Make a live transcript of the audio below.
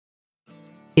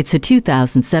It's a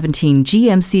 2017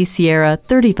 GMC Sierra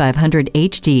 3500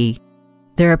 HD.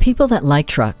 There are people that like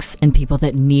trucks and people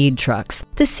that need trucks.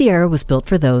 This Sierra was built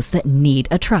for those that need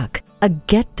a truck. A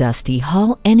get dusty,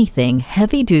 haul anything,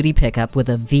 heavy-duty pickup with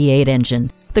a V8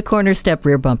 engine. The corner step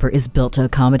rear bumper is built to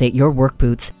accommodate your work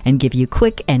boots and give you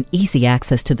quick and easy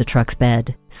access to the truck's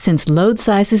bed. Since load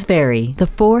sizes vary, the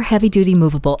 4 heavy-duty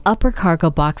movable upper cargo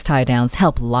box tie-downs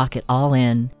help lock it all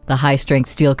in. The high-strength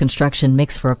steel construction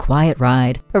makes for a quiet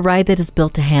ride, a ride that is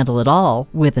built to handle it all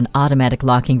with an automatic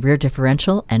locking rear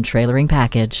differential and trailering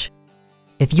package.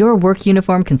 If your work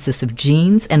uniform consists of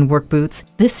jeans and work boots,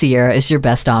 this Sierra is your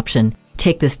best option.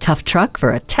 Take this tough truck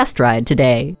for a test ride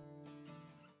today.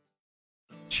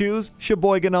 Choose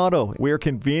Sheboygan Auto. We're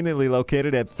conveniently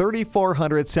located at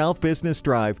 3400 South Business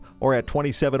Drive or at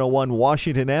 2701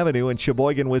 Washington Avenue in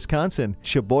Sheboygan, Wisconsin.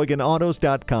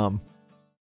 SheboyganAutos.com.